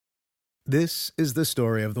This is the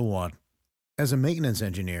story of the one. As a maintenance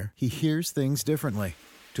engineer, he hears things differently.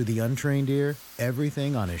 To the untrained ear,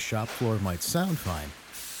 everything on his shop floor might sound fine,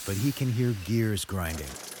 but he can hear gears grinding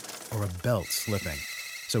or a belt slipping.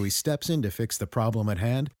 So he steps in to fix the problem at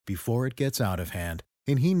hand before it gets out of hand.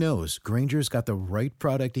 And he knows Grainger's got the right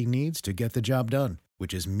product he needs to get the job done,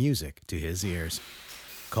 which is music to his ears.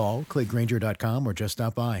 Call, click Grainger.com, or just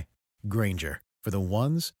stop by. Grainger, for the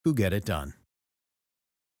ones who get it done.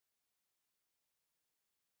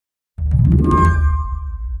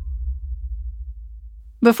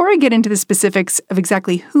 Before I get into the specifics of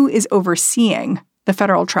exactly who is overseeing the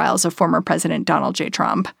federal trials of former President Donald J.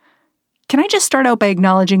 Trump, can I just start out by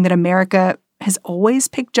acknowledging that America has always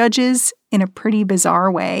picked judges in a pretty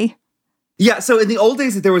bizarre way? Yeah, so in the old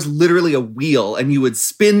days, there was literally a wheel, and you would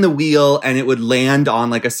spin the wheel, and it would land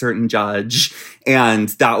on like a certain judge, and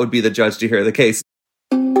that would be the judge to hear the case.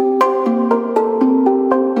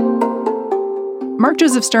 Mark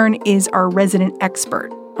Joseph Stern is our resident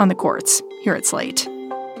expert on the courts here at Slate.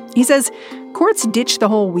 He says courts ditched the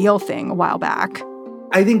whole wheel thing a while back.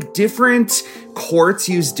 I think different courts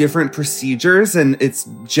use different procedures, and it's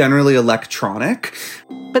generally electronic.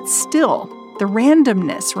 But still, the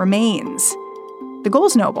randomness remains. The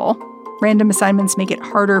goal's noble. Random assignments make it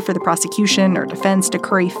harder for the prosecution or defense to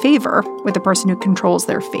curry favor with the person who controls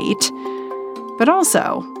their fate. But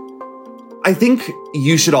also, I think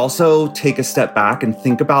you should also take a step back and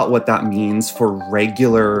think about what that means for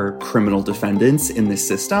regular criminal defendants in this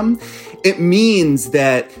system. It means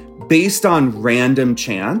that based on random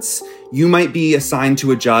chance, you might be assigned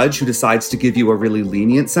to a judge who decides to give you a really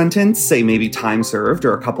lenient sentence, say maybe time served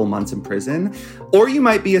or a couple months in prison. Or you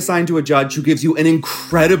might be assigned to a judge who gives you an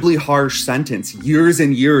incredibly harsh sentence, years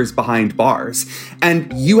and years behind bars,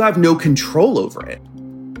 and you have no control over it.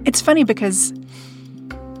 It's funny because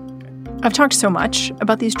I've talked so much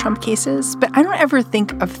about these Trump cases, but I don't ever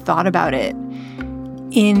think I've thought about it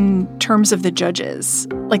in terms of the judges.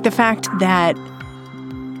 Like the fact that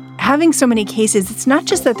having so many cases, it's not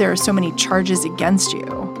just that there are so many charges against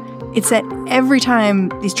you. It's that every time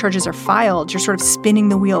these charges are filed, you're sort of spinning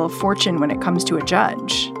the wheel of fortune when it comes to a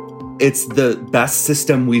judge. It's the best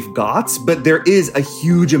system we've got, but there is a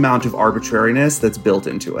huge amount of arbitrariness that's built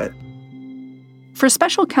into it. For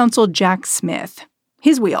special counsel Jack Smith,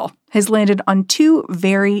 his wheel has landed on two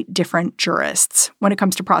very different jurists when it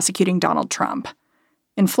comes to prosecuting Donald Trump.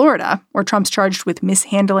 In Florida, where Trump's charged with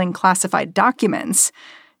mishandling classified documents,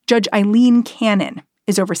 Judge Aileen Cannon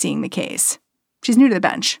is overseeing the case. She's new to the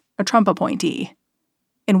bench, a Trump appointee.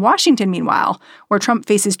 In Washington, meanwhile, where Trump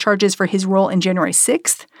faces charges for his role in January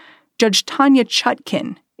 6th, Judge Tanya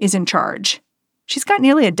Chutkin is in charge. She's got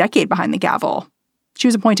nearly a decade behind the gavel. She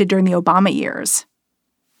was appointed during the Obama years.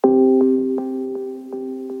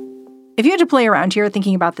 If you had to play around here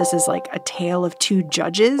thinking about this as like a tale of two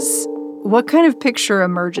judges, what kind of picture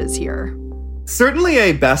emerges here? Certainly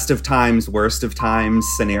a best of times, worst of times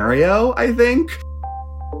scenario, I think.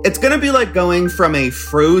 It's going to be like going from a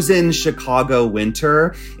frozen Chicago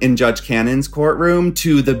winter in Judge Cannon's courtroom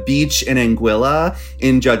to the beach in Anguilla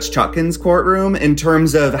in Judge Chutkin's courtroom in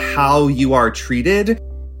terms of how you are treated.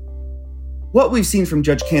 What we've seen from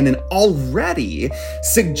Judge Cannon already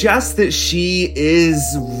suggests that she is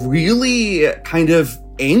really kind of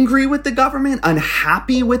angry with the government,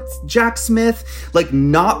 unhappy with Jack Smith, like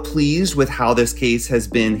not pleased with how this case has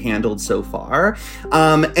been handled so far,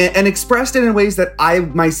 and expressed it in ways that I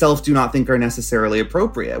myself do not think are necessarily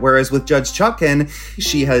appropriate. Whereas with Judge Chutkin,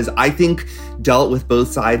 she has, I think, dealt with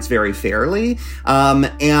both sides very fairly.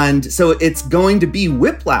 And so it's going to be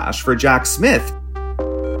whiplash for Jack Smith.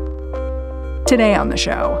 Today on the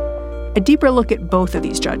show, a deeper look at both of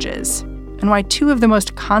these judges and why two of the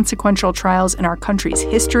most consequential trials in our country's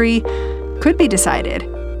history could be decided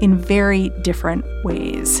in very different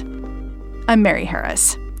ways. I'm Mary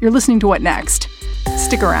Harris. You're listening to What Next?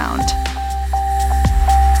 Stick around.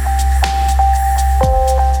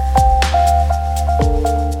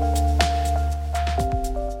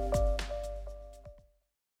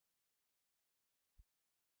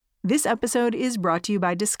 This episode is brought to you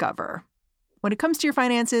by Discover. When it comes to your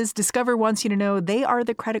finances, Discover wants you to know they are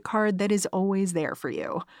the credit card that is always there for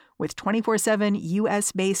you. With 24/7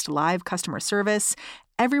 U.S.-based live customer service,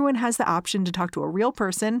 everyone has the option to talk to a real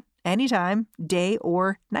person anytime, day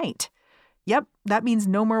or night. Yep, that means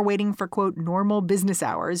no more waiting for, quote, normal business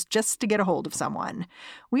hours just to get a hold of someone.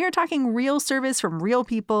 We are talking real service from real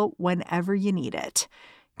people whenever you need it.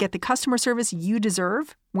 Get the customer service you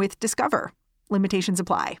deserve with Discover. Limitations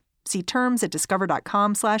apply. See terms at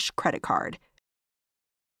discover.com/creditcard.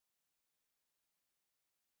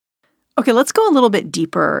 Okay, let's go a little bit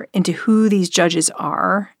deeper into who these judges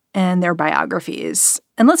are and their biographies.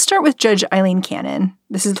 And let's start with Judge Aileen Cannon.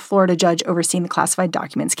 This is the Florida judge overseeing the classified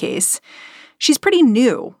documents case. She's pretty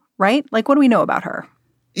new, right? Like, what do we know about her?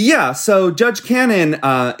 Yeah, so Judge Cannon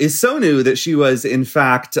is so new that she was, in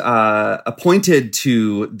fact, appointed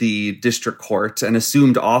to the district court and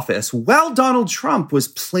assumed office while Donald Trump was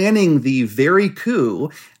planning the very coup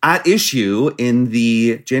at issue in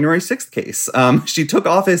the January 6th case. She took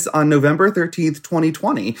office on November 13th,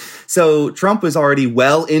 2020. So Trump was already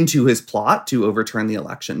well into his plot to overturn the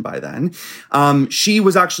election by then. She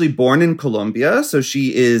was actually born in Colombia, so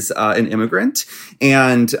she is an immigrant,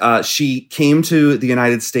 and she came to the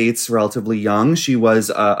United States relatively young. She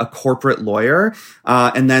was a corporate lawyer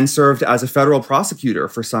and then served as a federal prosecutor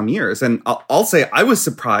for some years. And I'll say I was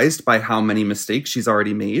surprised by how many mistakes she's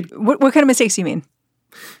already made. What kind of mistakes do you mean?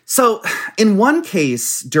 So in one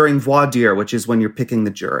case during voir dire, which is when you're picking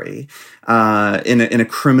the jury in a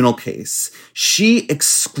criminal case, she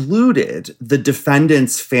excluded the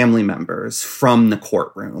defendant's family members from the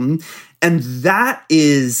courtroom. And that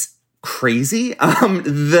is crazy.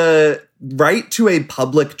 The right to a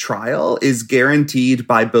public trial is guaranteed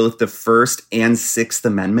by both the First and Sixth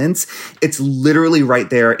Amendments. It's literally right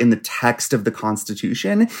there in the text of the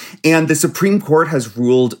Constitution. And the Supreme Court has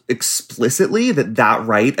ruled explicitly that that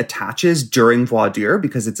right attaches during voir dire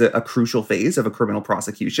because it's a crucial phase of a criminal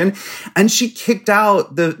prosecution. And she kicked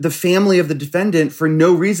out the family of the defendant for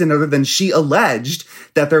no reason other than she alleged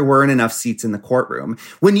that there weren't enough seats in the courtroom.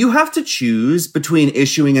 When you have to choose between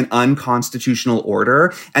issuing an unconstitutional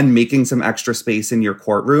order and making some extra space in your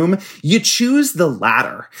courtroom, you choose the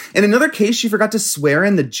latter. In another case, she forgot to swear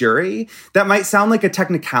in the jury. That might sound like a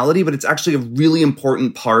technicality, but it's actually a really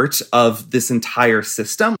important part of this entire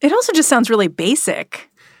system. It also just sounds really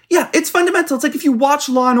basic. Yeah, it's fundamental. It's like if you watch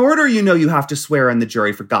Law & Order, you know you have to swear in the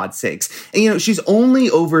jury, for God's sakes. And, she's only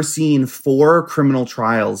overseen 4 criminal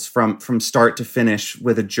trials from start to finish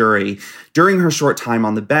with a jury during her short time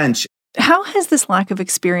on the bench. How has this lack of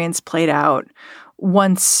experience played out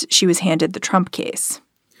once she was handed the Trump case?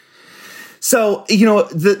 So,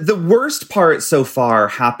 the worst part so far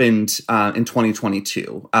happened in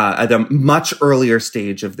 2022, at a much earlier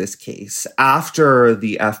stage of this case, after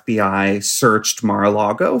the FBI searched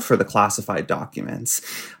Mar-a-Lago for the classified documents.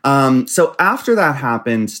 So after that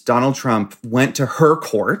happened, Donald Trump went to her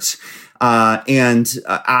court and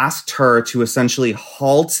asked her to essentially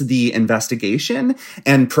halt the investigation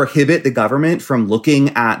and prohibit the government from looking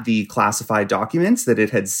at the classified documents that it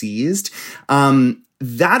had seized.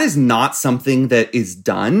 That is not something that is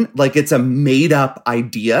done. Like, it's a made up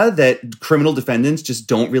idea that criminal defendants just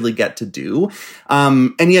don't really get to do.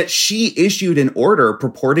 And yet she issued an order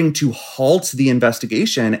purporting to halt the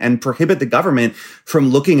investigation and prohibit the government from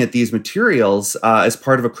looking at these materials as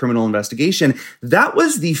part of a criminal investigation. That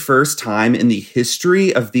was the first time in the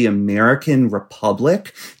history of the American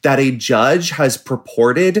Republic that a judge has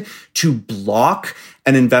purported to block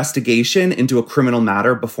an investigation into a criminal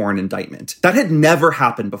matter before an indictment. That had never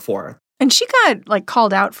happened before. And she got,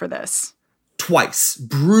 called out for this. Twice,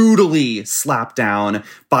 brutally slapped down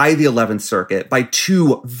by the 11th Circuit, by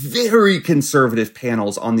 2 very conservative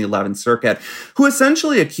panels on the 11th Circuit, who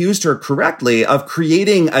essentially accused her correctly of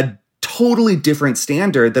creating a totally different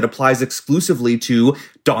standard that applies exclusively to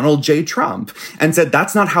Donald J. Trump, and said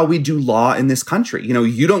that's not how we do law in this country.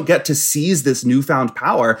 You don't get to seize this newfound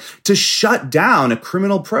power to shut down a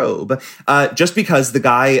criminal probe just because the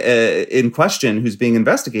guy in question who's being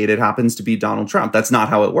investigated happens to be Donald Trump. That's not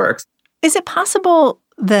how it works. Is it possible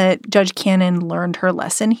that Judge Cannon learned her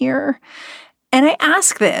lesson here? And I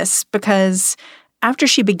ask this because after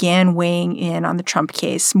she began weighing in on the Trump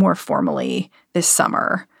case more formally this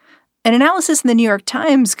summer, an analysis in the New York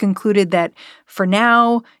Times concluded that, for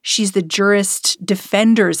now, she's the jurist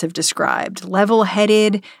defenders have described,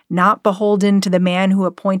 level-headed, not beholden to the man who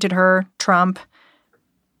appointed her, Trump.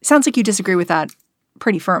 Sounds like you disagree with that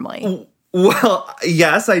pretty firmly. Well,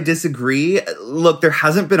 yes, I disagree. Look, there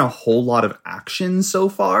hasn't been a whole lot of action so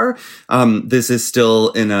far. This is still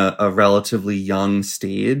in a relatively young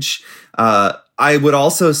stage. I would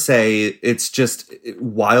also say it's just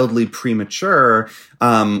wildly premature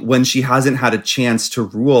when she hasn't had a chance to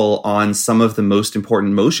rule on some of the most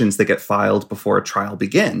important motions that get filed before a trial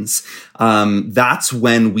begins. That's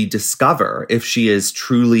when we discover if she is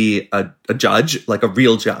truly a judge, like a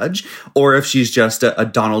real judge, or if she's just a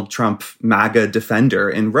Donald Trump MAGA defender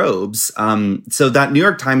in robes. So that New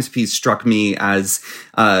York Times piece struck me as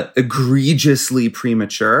egregiously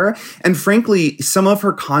premature. And frankly, some of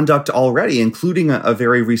her conduct already, including a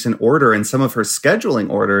very recent order and some of her scheduling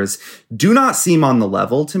orders, do not seem on the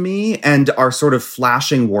level to me and are sort of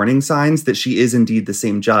flashing warning signs that she is indeed the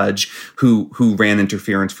same judge who ran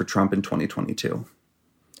interference for Trump in 2022.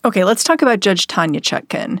 Okay, let's talk about Judge Tanya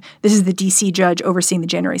Chutkan. This is the D.C. judge overseeing the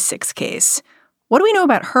January 6th case. What do we know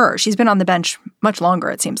about her? She's been on the bench much longer,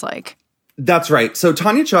 it seems like. That's right. So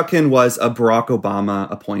Tanya Chutkan was a Barack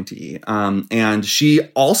Obama appointee, and she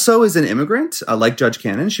also is an immigrant, like Judge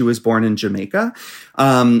Cannon. She was born in Jamaica,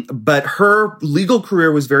 but her legal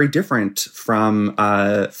career was very different from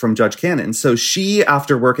Judge Cannon. So she,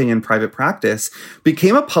 after working in private practice,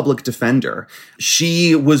 became a public defender.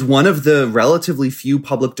 She was one of the relatively few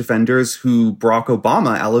public defenders who Barack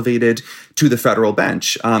Obama elevated to the federal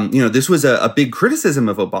bench. This was a big criticism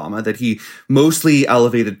of Obama, that he mostly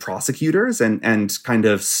elevated prosecutors and kind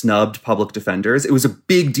of snubbed public defenders. It was a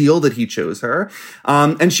big deal that he chose her.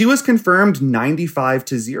 And she was confirmed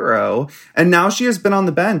 95-0. And now she has been on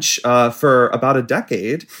the bench for about a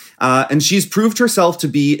decade. And she's proved herself to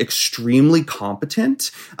be extremely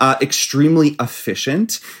competent, extremely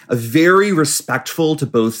efficient, very respectful to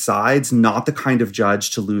both sides, not the kind of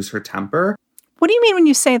judge to lose her temper. What do you mean when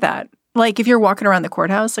you say that? Like, if you're walking around the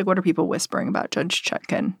courthouse, like, what are people whispering about Judge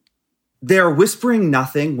Chutkan? They're whispering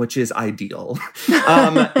nothing, which is ideal.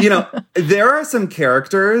 There are some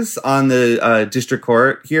characters on the district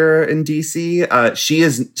court here in D.C.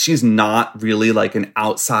 She's not really like an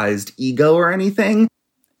outsized ego or anything.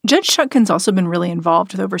 Judge Chutkan's also been really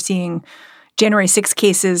involved with overseeing January 6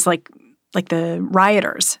 cases like the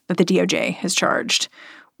rioters that the DOJ has charged.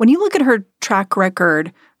 When you look at her track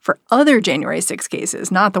record for other January 6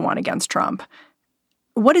 cases, not the one against Trump,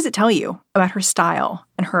 what does it tell you about her style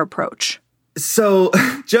and her approach? So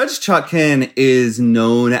Judge Chutkan is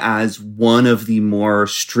known as one of the more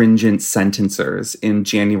stringent sentencers in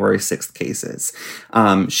January 6th cases.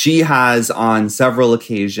 She has on several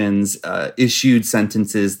occasions issued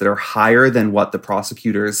sentences that are higher than what the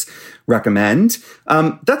prosecutors recommend.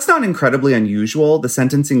 That's not incredibly unusual. The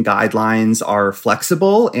sentencing guidelines are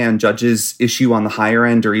flexible and judges issue on the higher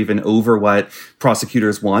end or even over what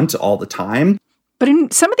prosecutors want all the time. But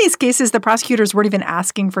in some of these cases, the prosecutors weren't even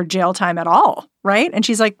asking for jail time at all, right? And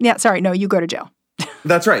she's like, yeah, sorry, no, you go to jail.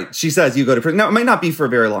 That's right. She says you go to prison. Now, it might not be for a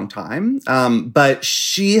very long time, but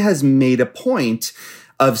she has made a point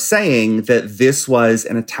of saying that this was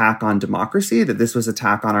an attack on democracy, that this was an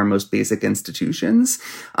attack on our most basic institutions,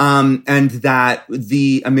 and that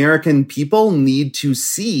the American people need to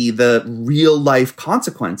see the real life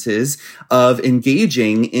consequences of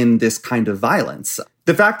engaging in this kind of violence.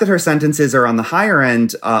 The fact that her sentences are on the higher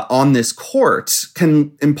end on this court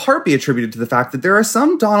can in part be attributed to the fact that there are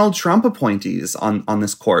some Donald Trump appointees on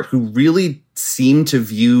this court who really seem to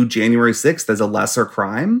view January 6th as a lesser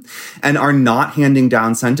crime and are not handing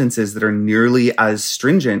down sentences that are nearly as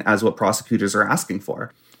stringent as what prosecutors are asking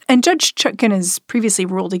for. And Judge Chutkan has previously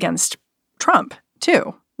ruled against Trump,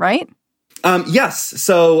 too, right? Yes.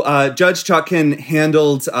 So Judge Chutkan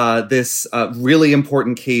handled this really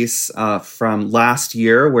important case from last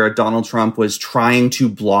year where Donald Trump was trying to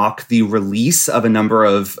block the release of a number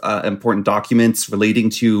of important documents relating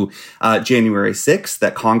to January 6th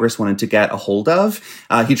that Congress wanted to get a hold of.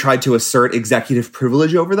 He tried to assert executive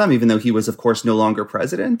privilege over them, even though he was, of course, no longer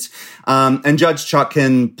president. And Judge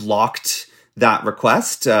Chutkan blocked that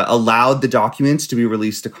request, allowed the documents to be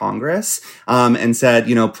released to Congress, and said,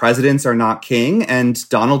 presidents are not king and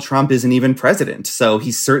Donald Trump isn't even president. So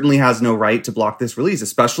he certainly has no right to block this release,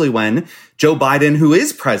 especially when Joe Biden, who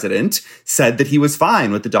is president, said that he was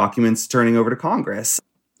fine with the documents turning over to Congress.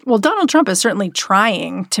 Well, Donald Trump is certainly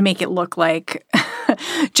trying to make it look like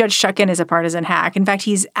Judge Chutkan is a partisan hack. In fact,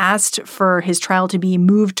 he's asked for his trial to be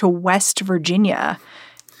moved to West Virginia.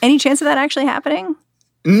 Any chance of that actually happening?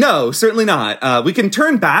 No, certainly not. We can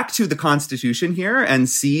turn back to the Constitution here and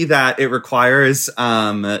see that it requires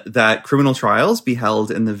that criminal trials be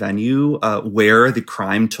held in the venue where the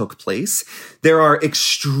crime took place. There are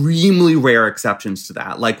extremely rare exceptions to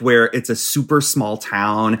that, like where it's a super small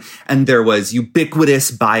town and there was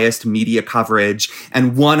ubiquitous biased media coverage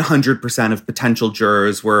and 100% of potential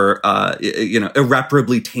jurors were,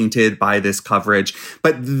 irreparably tainted by this coverage.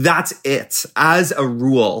 But that's it. As a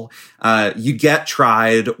rule, you get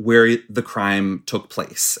tried where the crime took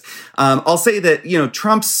place. I'll say that,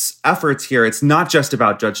 Trump's efforts here, it's not just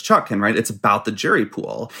about Judge Chutkan, right? It's about the jury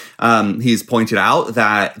pool. He's pointed out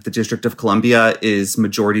that the District of Columbia is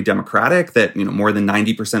majority Democratic, that, more than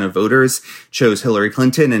 90% of voters chose Hillary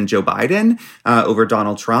Clinton and Joe Biden over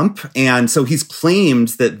Donald Trump. And so he's claimed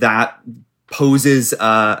that poses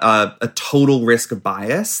a total risk of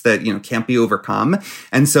bias that, can't be overcome.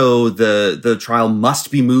 And so the trial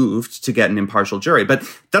must be moved to get an impartial jury. But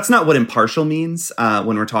that's not what impartial means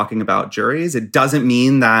when we're talking about juries. It doesn't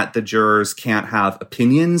mean that the jurors can't have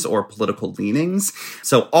opinions or political leanings.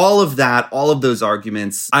 So all of those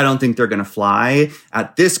arguments, I don't think they're going to fly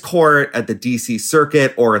at this court, at the DC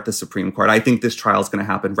Circuit, or at the Supreme Court. I think this trial is going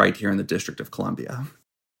to happen right here in the District of Columbia.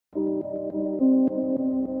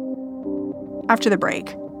 After the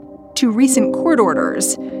break, 2 recent court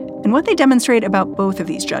orders and what they demonstrate about both of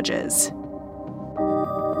these judges.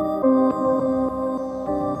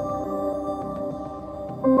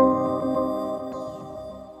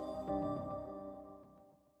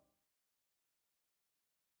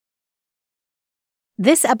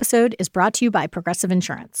 This episode is brought to you by Progressive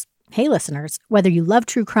Insurance. Hey, listeners, whether you love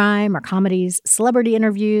true crime or comedies, celebrity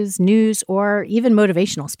interviews, news, or even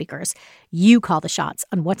motivational speakers, you call the shots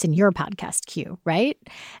on what's in your podcast queue, right?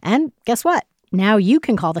 And guess what? Now you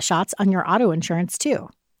can call the shots on your auto insurance, too.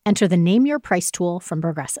 Enter the Name Your Price tool from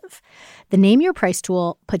Progressive. The Name Your Price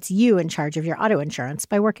tool puts you in charge of your auto insurance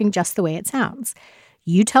by working just the way it sounds.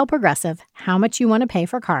 You tell Progressive how much you want to pay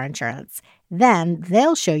for car insurance. Then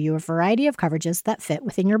they'll show you a variety of coverages that fit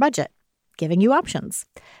within your budget, giving you options.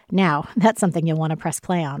 Now, that's something you'll want to press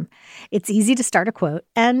play on. It's easy to start a quote,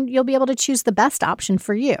 and you'll be able to choose the best option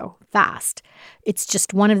for you fast. It's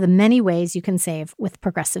just one of the many ways you can save with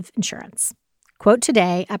Progressive Insurance. Quote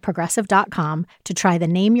today at Progressive.com to try the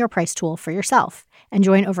Name Your Price tool for yourself and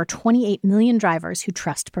join over 28 million drivers who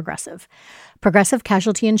trust Progressive. Progressive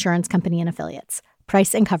Casualty Insurance Company and Affiliates.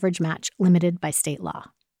 Price and coverage match limited by state law.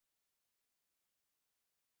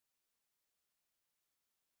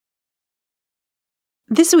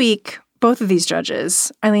 This week, both of these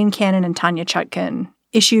judges, Aileen Cannon and Tanya Chutkan,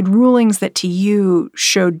 issued rulings that to you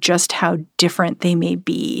showed just how different they may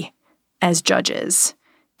be as judges.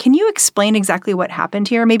 Can you explain exactly what happened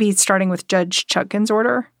here? Maybe starting with Judge Chutkan's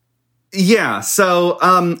order? Yeah. So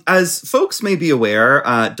as folks may be aware,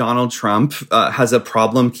 Donald Trump has a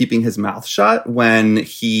problem keeping his mouth shut when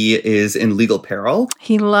he is in legal peril.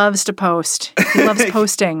 He loves to post. He loves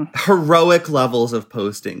posting. Heroic levels of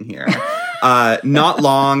posting here. Not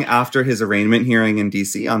long after his arraignment hearing in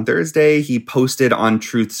D.C. on Thursday, he posted on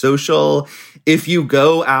Truth Social, "If you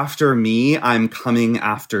go after me, I'm coming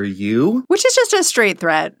after you." Which is just a straight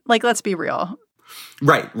threat. Like, let's be real.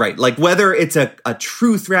 Right. Like whether it's a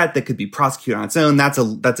true threat that could be prosecuted on its own, that's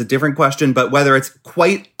a different question. But whether it's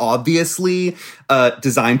quite obviously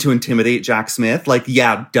designed to intimidate Jack Smith, like,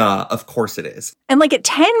 yeah, duh, of course it is. And like at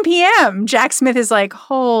 10 p.m., Jack Smith is like,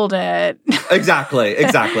 hold it. Exactly.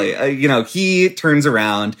 He turns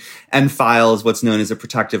around and files what's known as a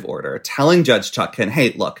protective order, telling Judge Chutkan,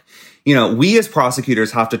 hey, look, we as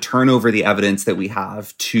prosecutors have to turn over the evidence that we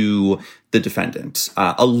have to the defendant.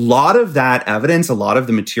 A lot of that evidence, a lot of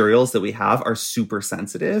the materials that we have are super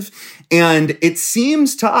sensitive. And it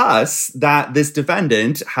seems to us that this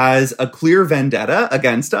defendant has a clear vendetta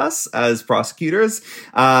against us as prosecutors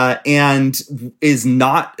and is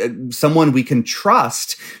not someone we can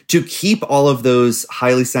trust to keep all of those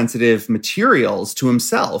highly sensitive materials to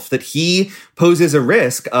himself, that he poses a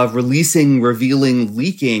risk of releasing, revealing,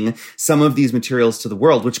 leaking some of these materials to the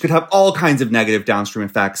world, which could have all kinds of negative downstream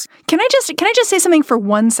effects. Can I just say something for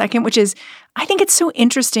 1 second, which is, I think it's so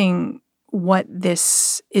interesting what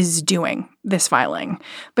this is doing, this filing,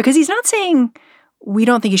 because he's not saying we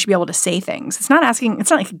don't think you should be able to say things. It's not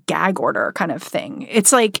like a gag order kind of thing.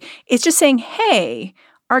 It's just saying, hey,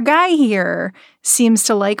 our guy here seems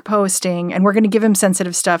to like posting and we're going to give him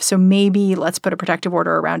sensitive stuff. So maybe let's put a protective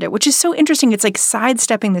order around it, which is so interesting. It's like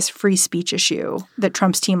sidestepping this free speech issue that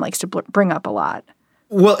Trump's team likes to bring up a lot.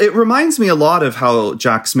 Well, it reminds me a lot of how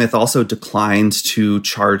Jack Smith also declined to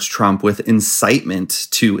charge Trump with incitement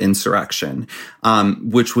to insurrection,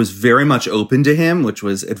 which was very much open to him, which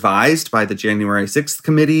was advised by the January 6th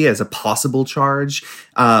committee as a possible charge,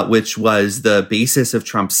 which was the basis of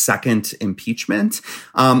Trump's second impeachment.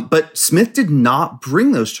 But Smith did not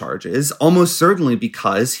bring those charges, almost certainly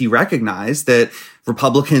because he recognized that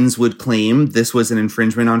Republicans would claim this was an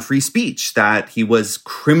infringement on free speech, that he was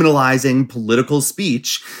criminalizing political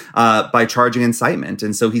speech by charging incitement.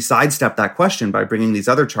 And so he sidestepped that question by bringing these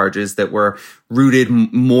other charges that were rooted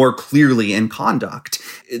more clearly in conduct.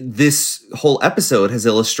 This whole episode has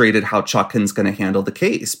illustrated how Chutkan's going to handle the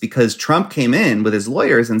case, because Trump came in with his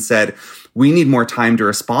lawyers and said, we need more time to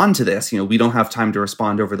respond to this. We don't have time to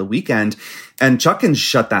respond over the weekend. And Chutkan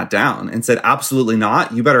shut that down and said, absolutely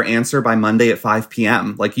not. You better answer by Monday at 5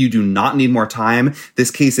 p.m. You do not need more time.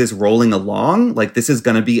 This case is rolling along. This is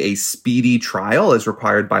going to be a speedy trial as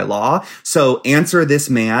required by law. So answer this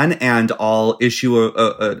man and I'll issue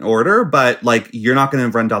an order, but you're not going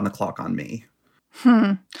to run down the clock on me.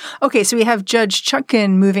 Okay, so we have Judge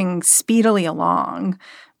Chutkan moving speedily along.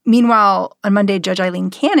 Meanwhile, on Monday, Judge Aileen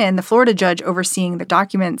Cannon, the Florida judge overseeing the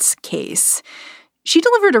documents case, she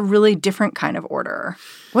delivered a really different kind of order.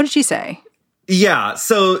 What did she say? Yeah,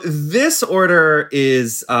 so this order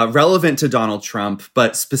is relevant to Donald Trump,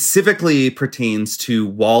 but specifically pertains to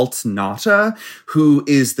Walt Nauta, who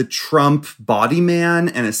is the Trump body man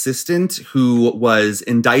and assistant who was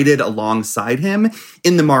indicted alongside him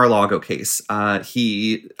in the Mar-a-Lago case.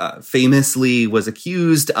 He famously was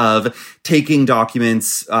accused of taking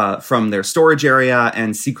documents from their storage area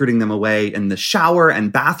and secreting them away in the shower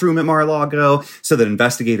and bathroom at Mar-a-Lago so that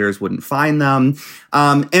investigators wouldn't find them.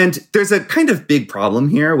 And there's a kind of big problem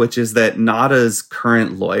here, which is that Nauta's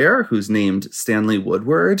current lawyer, who's named Stanley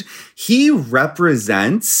Woodward, he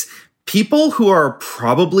represents people who are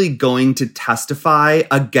probably going to testify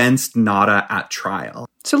against Nauta at trial.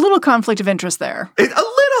 So a little conflict of interest there. A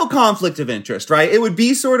little conflict of interest, right? It would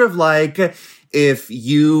be sort of like if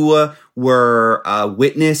you were a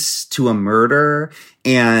witness to a murder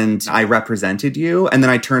and I represented you, and then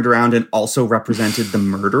I turned around and also represented the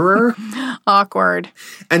murderer. Awkward.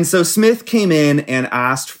 And so Smith came in and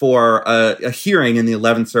asked for a hearing in the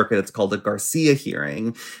 11th Circuit. It's called a Garcia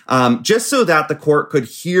hearing, just so that the court could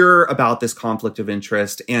hear about this conflict of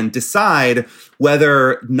interest and decide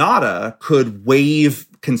whether Nauta could waive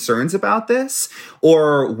concerns about this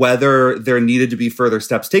or whether there needed to be further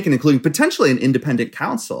steps taken, including potentially an independent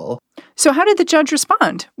counsel. So how did the judge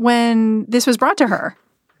respond when this was brought to her?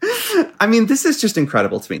 I mean, this is just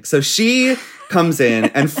incredible to me. So she comes in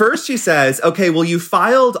and first she says, okay, well, you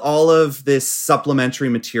filed all of this supplementary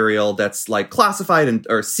material that's classified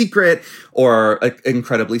or secret or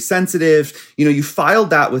incredibly sensitive. You filed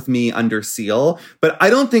that with me under seal, but I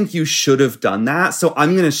don't think you should have done that. So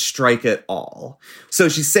I'm going to strike it all. So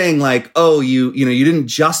she's saying you didn't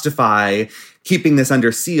justify keeping this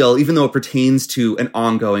under seal, even though it pertains to an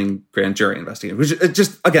ongoing grand jury investigation, which is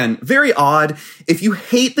just, again, very odd. If you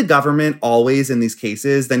hate the government always in these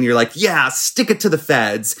cases, then you're yeah, stick it to the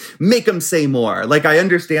feds, make them say more. I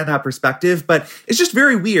understand that perspective, but it's just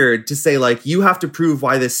very weird to say, you have to prove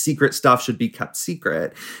why this secret stuff should be kept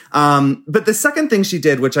secret. But the second thing she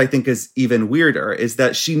did, which I think is even weirder, is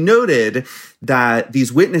that she noted that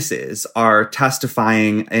these witnesses are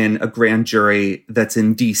testifying in a grand jury that's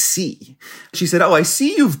in D.C. She said, I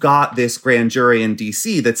see you've got this grand jury in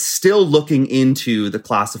D.C. that's still looking into the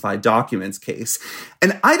classified documents case.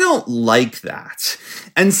 And I don't like that.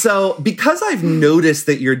 And so because I've noticed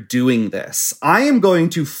that you're doing this, I am going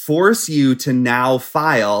to force you to now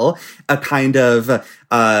file a kind of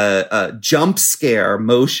jump scare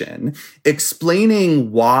motion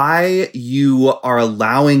explaining why you are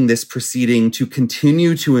allowing this proceeding to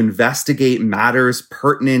continue to investigate matters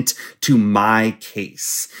pertinent to my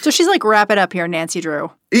case. So she's wrap it up here, Nancy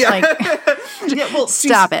Drew. Yeah.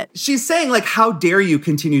 Stop it. She's saying how dare you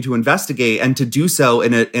continue to investigate and to do so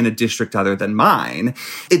in a district other than mine.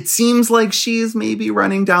 It seems like she's maybe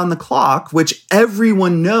running down the clock, which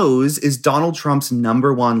everyone knows is Donald Trump's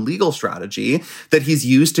number one legal strategy that he's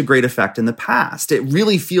used to great effect in the past. It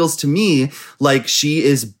really feels to me like she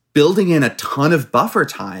is building in a ton of buffer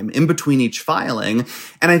time in between each filing.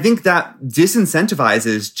 And I think that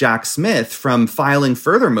disincentivizes Jack Smith from filing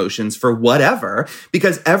further motions for whatever,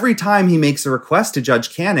 because every time he makes a request to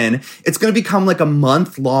Judge Cannon, it's going to become a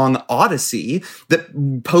month-long odyssey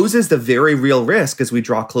that poses the very real risk as we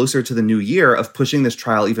draw closer to the new year of pushing this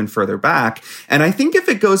trial even further back. And I think if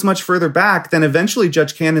it goes much further back, then eventually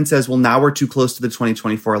Judge Cannon says, well, now we're too close to the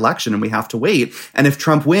 2024 election and we have to wait. And if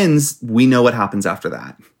Trump wins, we know what happens after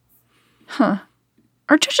that. Huh.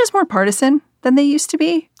 Are judges more partisan than they used to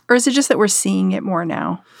be? Or is it just that we're seeing it more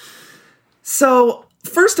now? So,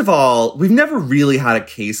 first of all, we've never really had a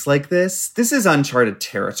case like this. This is uncharted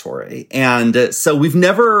territory. And so we've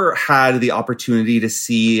never had the opportunity to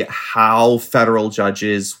see how federal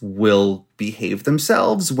judges will behave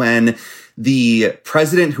themselves when the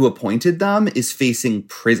president who appointed them is facing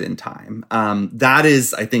prison time. That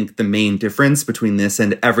is, I think, the main difference between this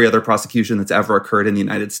and every other prosecution that's ever occurred in the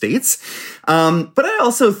United States. But I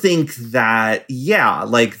also think that,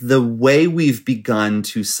 like the way we've begun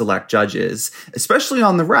to select judges, especially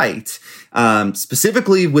on the right,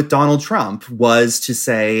 specifically with Donald Trump, was to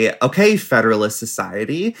say, okay, Federalist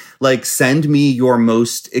Society, like send me your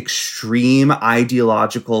most extreme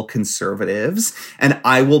ideological conservatives and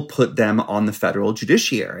I will put them on the federal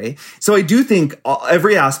judiciary. So I do think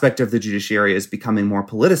every aspect of the judiciary is becoming more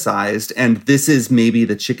politicized. And this is maybe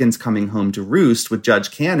the chickens coming home to roost with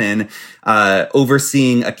Judge Cannon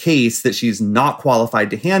overseeing a case that she's not qualified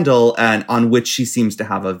to handle and on which she seems to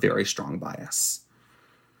have a very strong bias.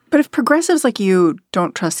 But if progressives like you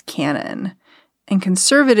don't trust Cannon and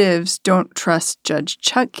conservatives don't trust Judge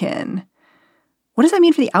Chutkan, what does that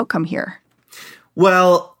mean for the outcome here?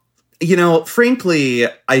 Well, frankly,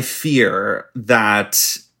 I fear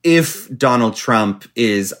that if Donald Trump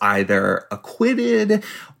is either acquitted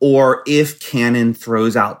or if Cannon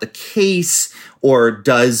throws out the case or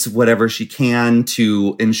does whatever she can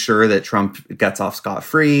to ensure that Trump gets off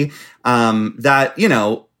scot-free,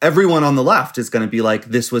 that, everyone on the left is going to be like,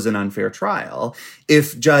 this was an unfair trial.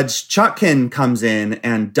 If Judge Chutkan comes in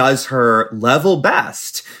and does her level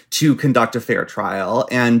best to conduct a fair trial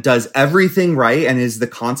and does everything right and is the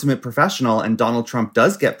consummate professional and Donald Trump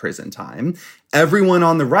does get prison time, everyone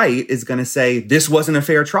on the right is going to say, this wasn't a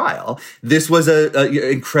fair trial. This was a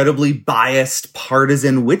incredibly biased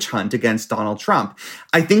partisan witch hunt against Donald Trump.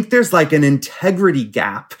 I think there's like an integrity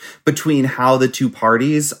gap between how the two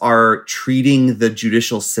parties are treating the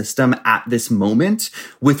judicial system at this moment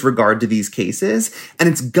with regard to these cases. And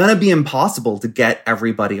it's going to be impossible to get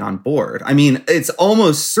everybody on board. I mean, it's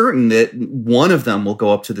almost certain that one of them will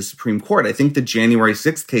go up to the Supreme Court. I think the January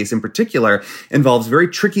 6th case in particular involves very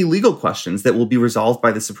tricky legal questions that will be resolved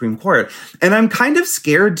by the Supreme Court. And I'm kind of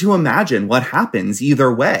scared to imagine what happens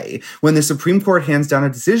either way when the Supreme Court hands down a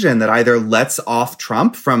decision that either lets off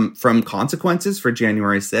Trump from consequences for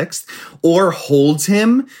January 6th or holds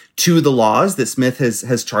him to the laws that Smith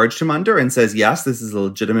has charged him under and says, yes, this is a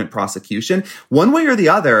legitimate prosecution. One way or the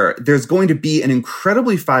other, there's going to be an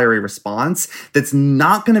incredibly fiery response that's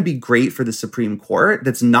not going to be great for the Supreme Court,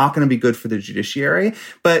 that's not going to be good for the judiciary.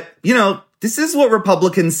 But, this is what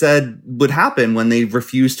Republicans said would happen when they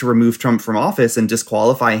refused to remove Trump from office and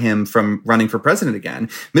disqualify him from running for president again.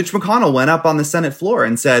 Mitch McConnell went up on the Senate floor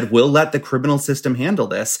and said, we'll let the criminal system handle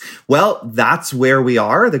this. Well, that's where we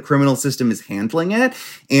are. The criminal system is handling it.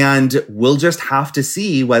 And we'll just have to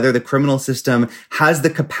see whether the criminal system has the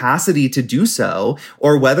capacity to do so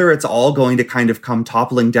or whether it's all going to kind of come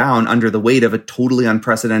toppling down under the weight of a totally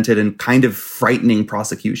unprecedented and kind of frightening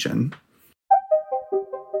prosecution.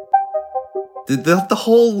 The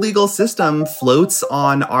whole legal system floats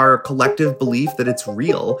on our collective belief that it's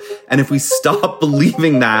real. And if we stop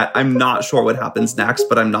believing that, I'm not sure what happens next,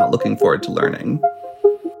 but I'm not looking forward to learning.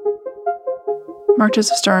 Mark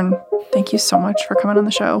Joseph Stern, thank you so much for coming on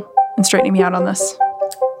the show and straightening me out on this.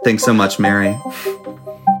 Thanks so much, Mary.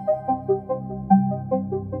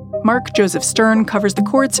 Mark Joseph Stern covers the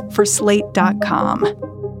courts for Slate.com.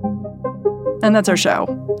 And that's our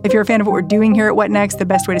show. If you're a fan of what we're doing here at What Next, the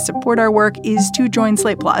best way to support our work is to join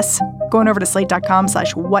Slate Plus. Go on over to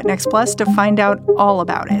slate.com/whatnextplus to find out all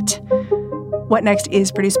about it. What Next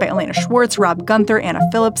is produced by Elena Schwartz, Rob Gunther, Anna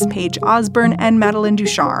Phillips, Paige Osborne, and Madeline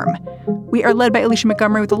Ducharme. We are led by Alicia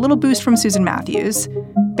Montgomery with a little boost from Susan Matthews.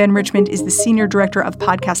 Ben Richmond is the Senior Director of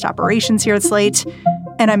Podcast Operations here at Slate.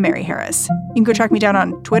 And I'm Mary Harris. You can go track me down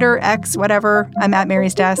on Twitter, X, whatever. I'm at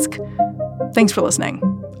Mary's Desk. Thanks for listening.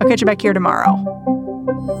 I'll catch you back here tomorrow.